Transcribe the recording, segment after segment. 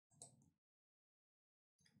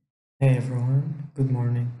Hey everyone, good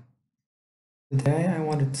morning. Today I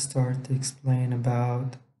wanted to start to explain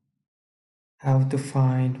about how to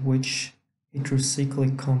find which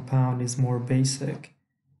heterocyclic compound is more basic.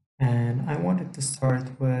 And I wanted to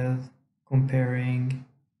start with comparing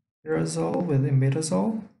pyrazole with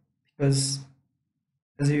imidazole because,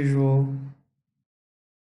 as usual,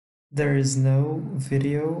 there is no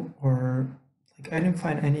video or I didn't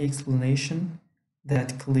find any explanation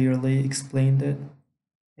that clearly explained it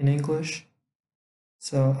in English.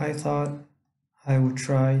 So I thought I would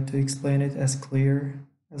try to explain it as clear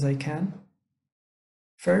as I can.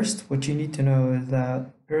 First, what you need to know is that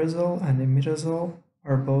pyrazole and imidazole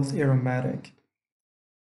are both aromatic.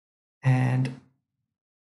 And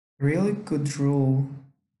a really good rule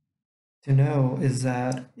to know is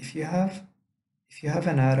that if you have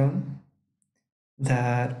an atom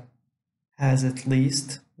that has at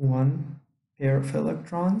least one pair of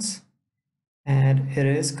electrons and it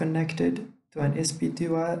is connected to an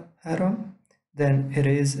sp2 atom, then it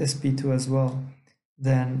is sp2 as well.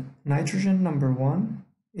 Then nitrogen number 1,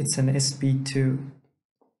 it's an sp2,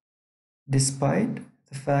 despite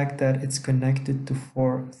the fact that it's connected to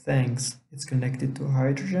 4 things. It's connected to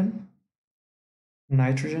hydrogen,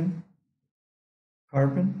 nitrogen,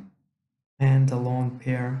 carbon, and a lone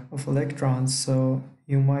pair of electrons. So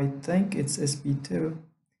you might think it's sp2,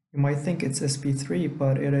 you might think it's sp3,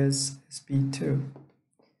 but it is sp2.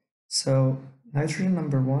 So nitrogen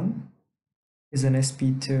number 1 is an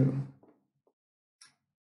sp2,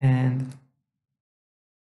 and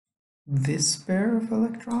this pair of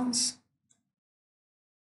electrons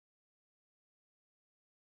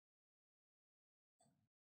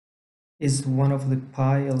is one of the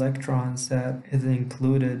pi electrons that is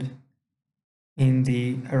included in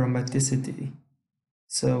the aromaticity.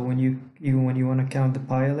 So when you want to count the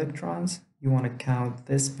pi electrons, you want to count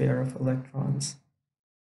this pair of electrons.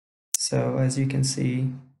 So as you can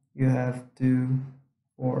see, you have 2,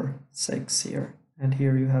 4, 6 here, and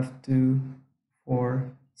here you have 2,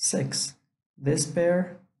 4, 6. This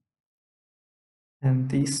pair and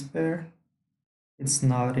this pair, it's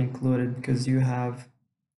not included because you have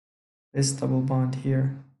this double bond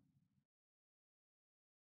here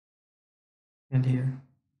and here.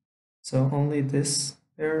 So only this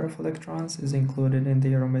pair of electrons is included in the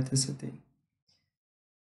aromaticity.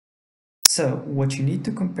 So what you need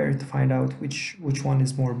to compare to find out which one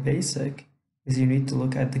is more basic is you need to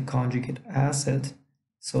look at the conjugate acid.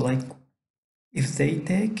 So if they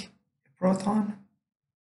take a proton,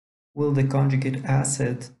 will the conjugate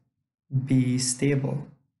acid be stable?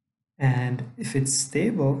 And if it's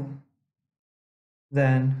stable,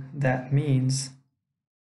 then that means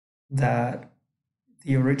that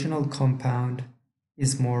the original compound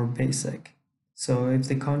is more basic. So if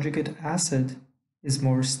the conjugate acid is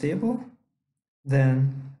more stable,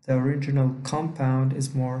 then the original compound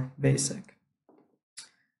is more basic.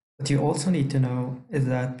 What you also need to know is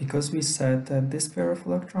that because we said that this pair of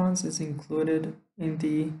electrons is included in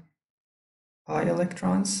the pi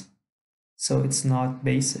electrons, so it's not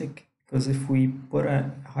basic, because if we put a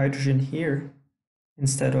hydrogen here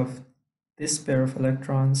instead of this pair of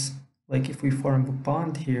electrons, like if we form a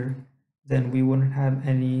bond here, then we wouldn't have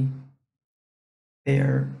any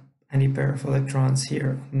pair of electrons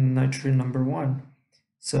here on nitrogen number 1.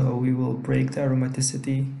 So we will break the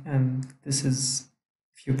aromaticity, and this is,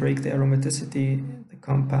 if you break the aromaticity, the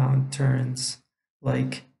compound turns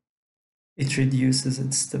like it reduces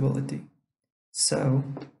its stability. So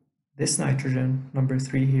this nitrogen, number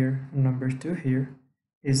 3 here and number 2 here,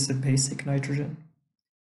 is a basic nitrogen.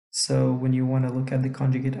 So when you want to look at the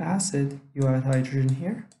conjugate acid, you add hydrogen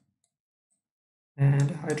here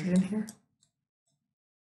and hydrogen here.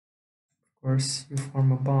 Of course, you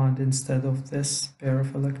form a bond instead of this pair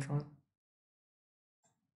of electrons.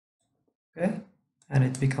 Okay, and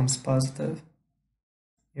it becomes positive.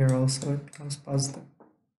 Here also it becomes positive.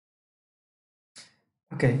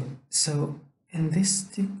 Okay, so in these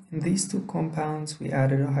two compounds, we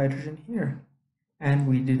added a hydrogen here, and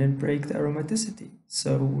we didn't break the aromaticity.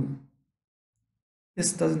 So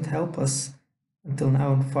this doesn't help us until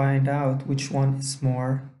now and find out which one is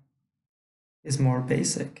more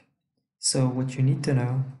basic. So what you need to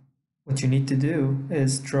do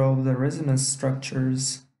is draw the resonance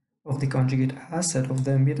structures of the conjugate acid of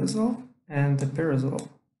the imidazole and the pyrazole.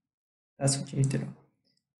 That's what you need to know.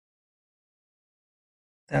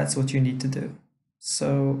 That's what you need to do.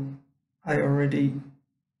 So I've already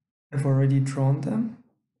drawn them,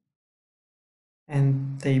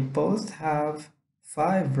 and they both have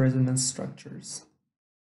 5 resonance structures.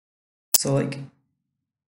 So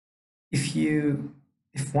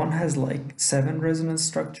if one has 7 resonance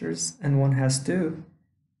structures and one has 2,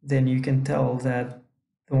 then you can tell that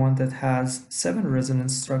the one that has 7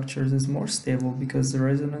 resonance structures is more stable because the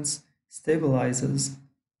resonance stabilizes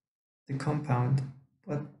the compound.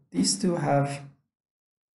 But these two have,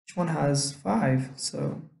 each one has 5,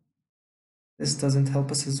 so this doesn't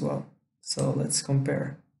help us as well. So let's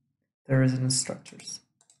compare the resonance structures.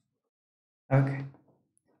 Okay,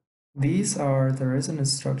 these are the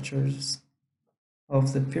resonance structures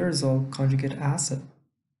of the pyrazole conjugate acid.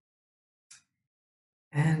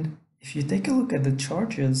 And if you take a look at the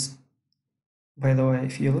charges, by the way,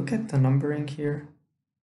 if you look at the numbering here,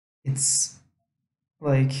 it's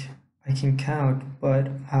like I can count, but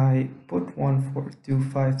I put 1, 4, 2,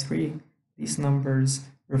 5, 3. These numbers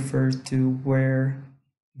refer to where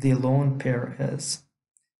the lone pair is.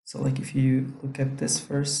 So like if you look at this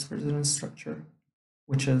first resonance structure,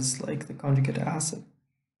 which is like the conjugate acid,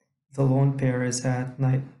 the lone pair is at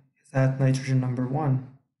nitrogen number 1.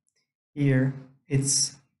 Here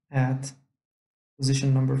it's at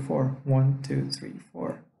position number 4, 1, 2, 3,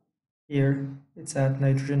 4. Here it's at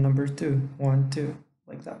nitrogen number 2, 1, 2,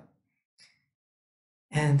 like that.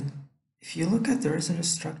 And if you look at the resonance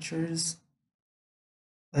structures,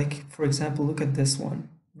 like for example, look at this one,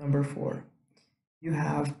 number 4. You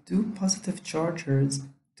have two positive charges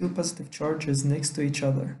next to each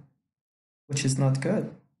other, which is not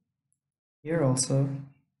good. Here also,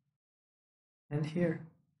 and here.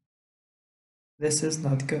 This is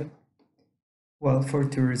not good. Well, for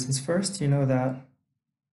 2 reasons. First, you know that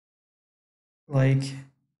like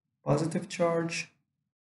positive charges,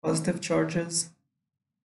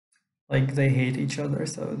 like they hate each other,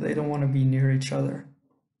 so they don't want to be near each other.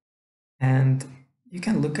 And you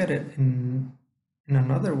can look at it in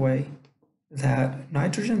another way, that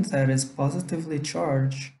nitrogen that is positively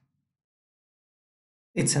charged,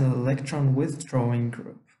 it's an electron withdrawing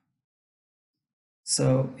group.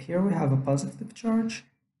 So here we have a positive charge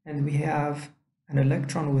and we have an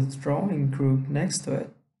electron withdrawing group next to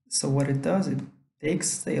it. So what it does, it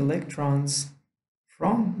takes the electrons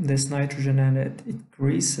from this nitrogen and it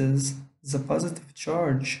increases the positive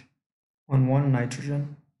charge on one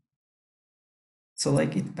nitrogen. So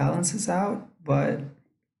like it balances out, but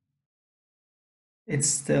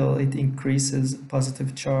it increases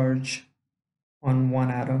positive charge on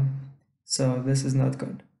one atom. So this is not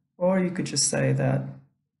good. Or you could just say that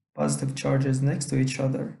positive charges next to each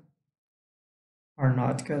other are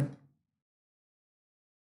not good.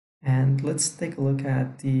 And let's take a look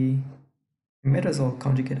at the imidazole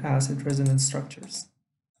conjugate acid resonance structures.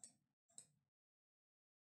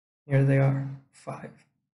 Here they are, 5.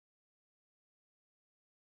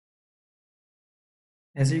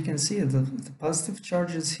 As you can see, the positive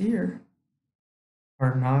charges here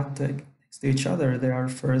are not next to each other, they are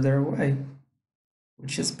further away,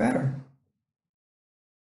 which is better.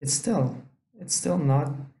 It's still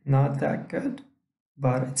not that good,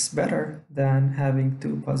 but it's better than having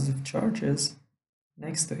two positive charges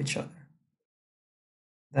next to each other.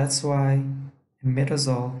 That's why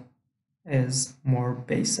imidazole is more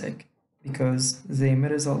basic, because the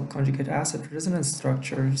imidazole conjugate acid resonance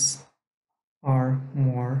structures are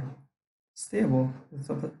more stable.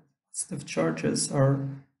 The positive charges are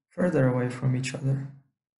further away from each other.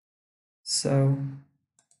 So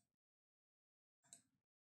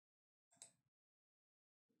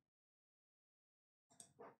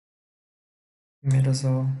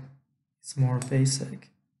imidazole is more basic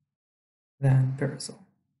than pyrazole.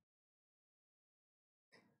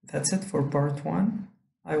 That's it for part 1.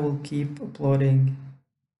 I will keep uploading,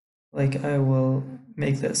 like I will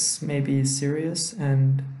make this maybe serious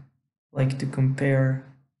and like to compare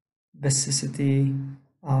basicity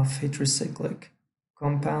of heterocyclic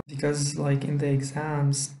compound, because like in the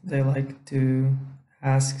exams they like to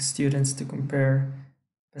ask students to compare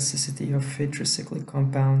basicity of heterocyclic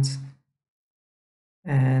compounds,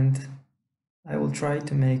 and I will try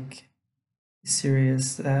to make a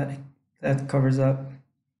series that covers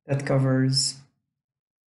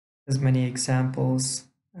as many examples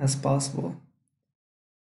as possible.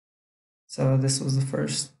 So this was the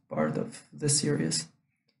first part of the series.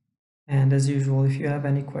 And as usual, if you have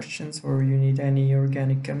any questions or you need any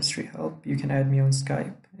organic chemistry help, you can add me on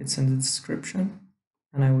Skype. It's in the description,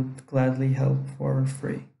 and I would gladly help for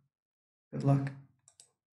free. Good luck.